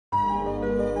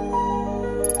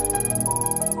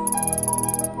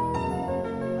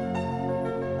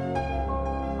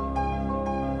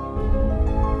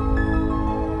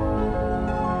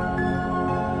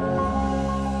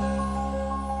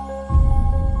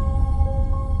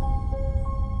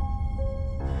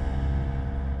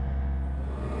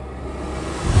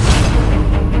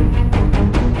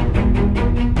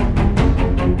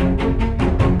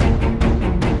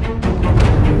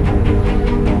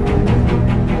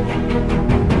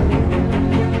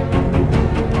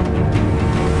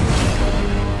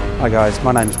Hi guys,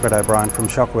 my name is Brett O'Brien from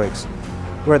SHOCKWORKS.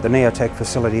 We're at the NEOTECH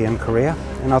facility in Korea,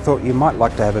 and I thought you might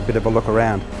like to have a bit of a look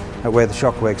around at where the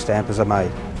SHOCKWORKS dampers are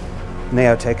made.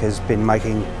 NEOTECH has been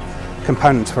making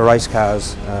components for race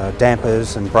cars,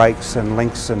 dampers and brakes and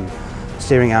links and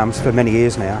steering arms for many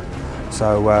years now.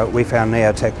 So we found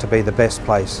NEOTECH to be the best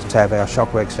place to have our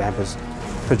SHOCKWORKS dampers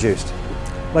produced.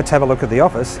 Let's have a look at the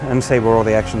office and see where all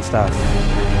the action starts.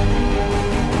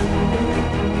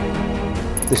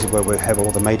 This is where we have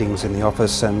all the meetings in the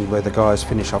office and where the guys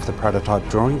finish off the prototype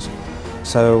drawings,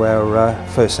 so our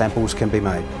first samples can be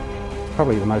made. It's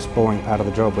probably the most boring part of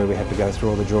the job, where we have to go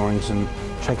through all the drawings and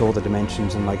check all the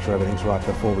dimensions and make sure everything's right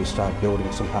before we start building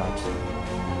some parts.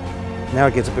 Now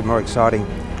it gets a bit more exciting.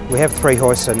 We have 3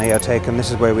 hoists at NEOTECH, and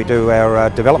this is where we do our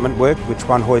development work, which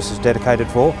one hoist is dedicated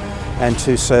for, and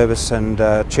 2 service and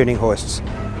tuning hoists.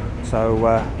 So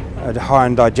a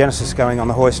high-end digenesis going on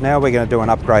the hoist now. We're going to do an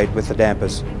upgrade with the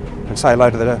dampers and say hello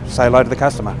to the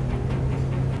customer.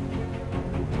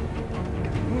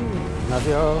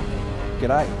 Nazio,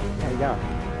 g'day, how you going?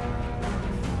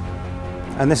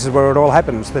 And this is where it all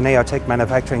happens, the NEOTECH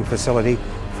manufacturing facility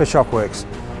for SHOCKWORKS.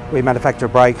 We manufacture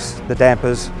brakes, the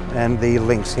dampers and the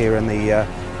links here in the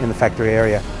factory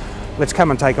area. Let's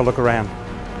come and take a look around.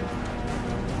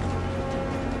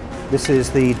 This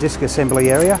is the disc assembly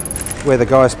area, where the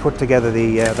guys put together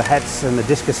the hats and the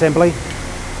disc assembly.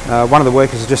 One of the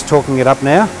workers is just torquing it up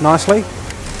now, nicely.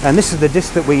 And this is the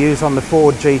disc that we use on the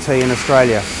Ford GT in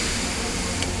Australia.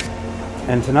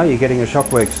 And to know you're getting a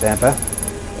SHOCKWORKS damper,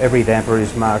 every damper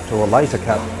is marked or laser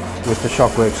cut with the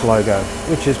SHOCKWORKS logo,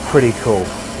 which is pretty cool.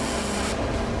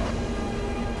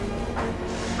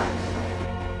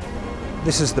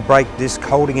 This is the brake disc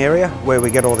holding area, where we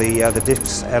get all the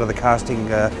discs out of the casting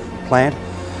plant.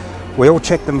 We all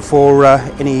check them for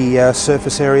any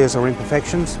surface areas or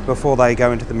imperfections before they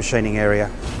go into the machining area.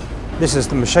 This is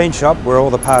the machine shop, where all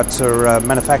the parts are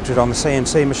manufactured on the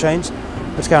CNC machines.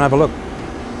 Let's go and have a look.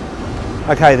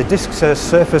 Okay, the discs are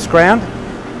surface ground,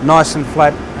 nice and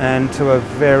flat and to a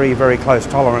very, very close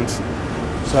tolerance.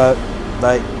 So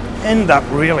they end up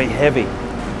really heavy.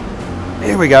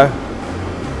 Here we go.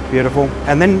 Beautiful.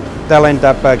 And then they'll end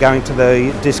up going to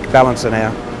the disc balancer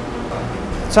now.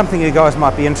 Something you guys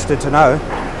might be interested to know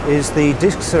is the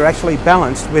discs are actually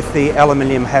balanced with the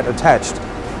aluminium hat attached,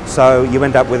 so you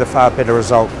end up with a far better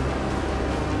result.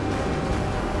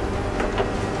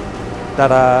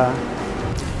 Ta-da!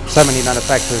 So many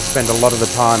manufacturers spend a lot of the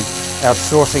time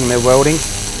outsourcing their welding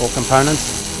or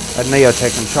components. At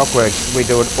NEOTECH and SHOCKWORKS we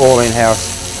do it all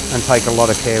in-house and take a lot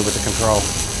of care with the control.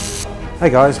 Hey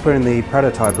guys, we're in the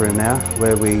prototype room now,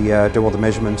 where we do all the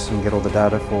measurements and get all the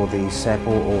data for the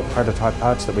sample or prototype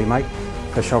parts that we make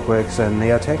for SHOCKWORKS and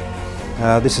NEOTECH.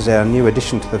 This is our new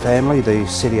addition to the family, the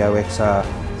CDO XR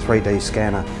 3D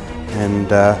scanner,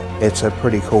 and it's a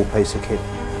pretty cool piece of kit.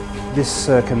 This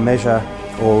can measure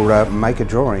or make a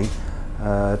drawing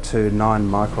to 9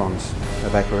 microns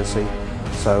of accuracy,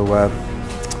 so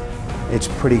it's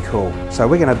pretty cool. So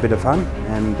we're going to have a bit of fun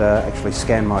and actually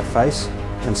scan my face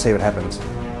and see what happens.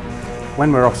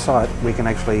 When we're off site, we can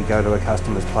actually go to a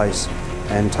customer's place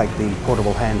and take the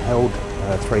portable handheld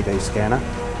 3D scanner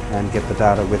and get the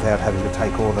data without having to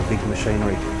take all the big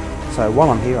machinery. So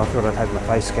while I'm here, I thought I'd have my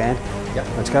face scanned. Yep.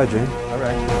 Let's go, June. All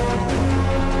right.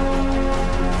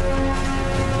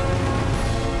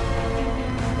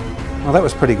 Well, that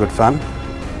was pretty good fun.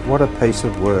 What a piece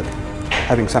of work,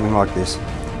 having something like this.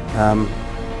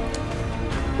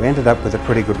 We ended up with a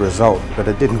pretty good result, but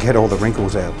it didn't get all the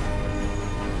wrinkles out.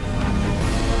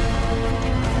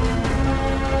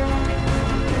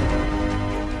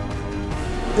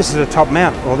 This is a top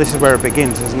mount, or this is where it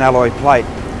begins, as an alloy plate.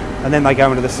 And then they go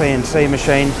into the CNC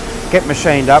machine, get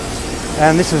machined up,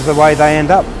 and this is the way they end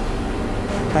up.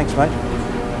 Thanks, mate.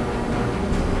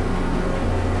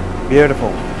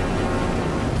 Beautiful.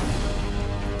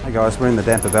 Hey guys, we're in the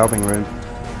damper valving room,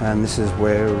 and this is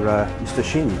where Mr.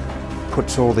 Shin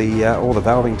puts all the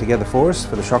valving together for us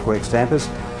for the SHOCKWORKS dampers.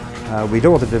 We do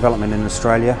all the development in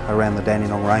Australia around the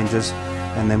Dandenong Ranges,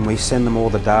 and then we send them all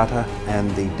the data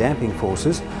and the damping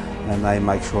forces, and they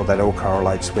make sure that all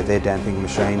correlates with their damping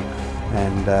machine,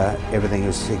 and everything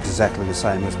is exactly the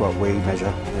same as what we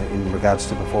measure in regards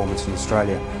to performance in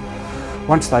Australia.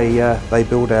 Once they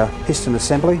build our piston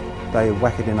assembly, they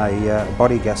whack it in a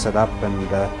body, gas it up, and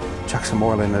chuck some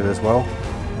oil in it as well,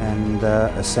 and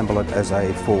assemble it as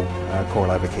a full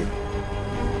coilover kit.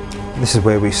 This is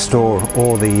where we store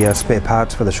all the spare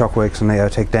parts for the SHOCKWORKS and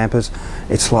NEOTECH dampers.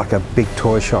 It's like a big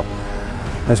toy shop.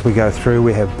 As we go through,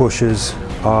 we have bushes,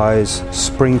 eyes,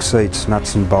 spring seats,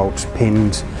 nuts and bolts,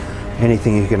 pins,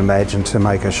 anything you can imagine to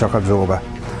make a shock absorber.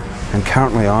 And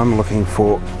currently I'm looking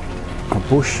for a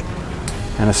bush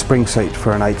and a spring seat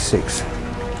for an 8.6.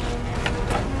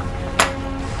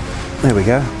 There we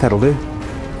go, that'll do.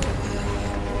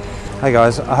 Hey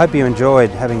guys, I hope you enjoyed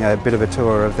having a bit of a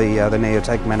tour of the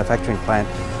NEOTECH manufacturing plant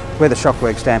where the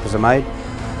SHOCKWORKS dampers are made.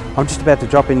 I'm just about to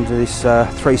drop into this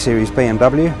 3 Series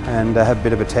BMW and have a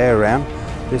bit of a tear around.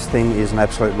 This thing is an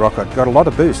absolute rocket. Got a lot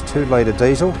of boost, 2 litre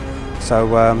diesel, so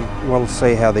we'll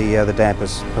see how the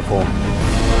dampers perform.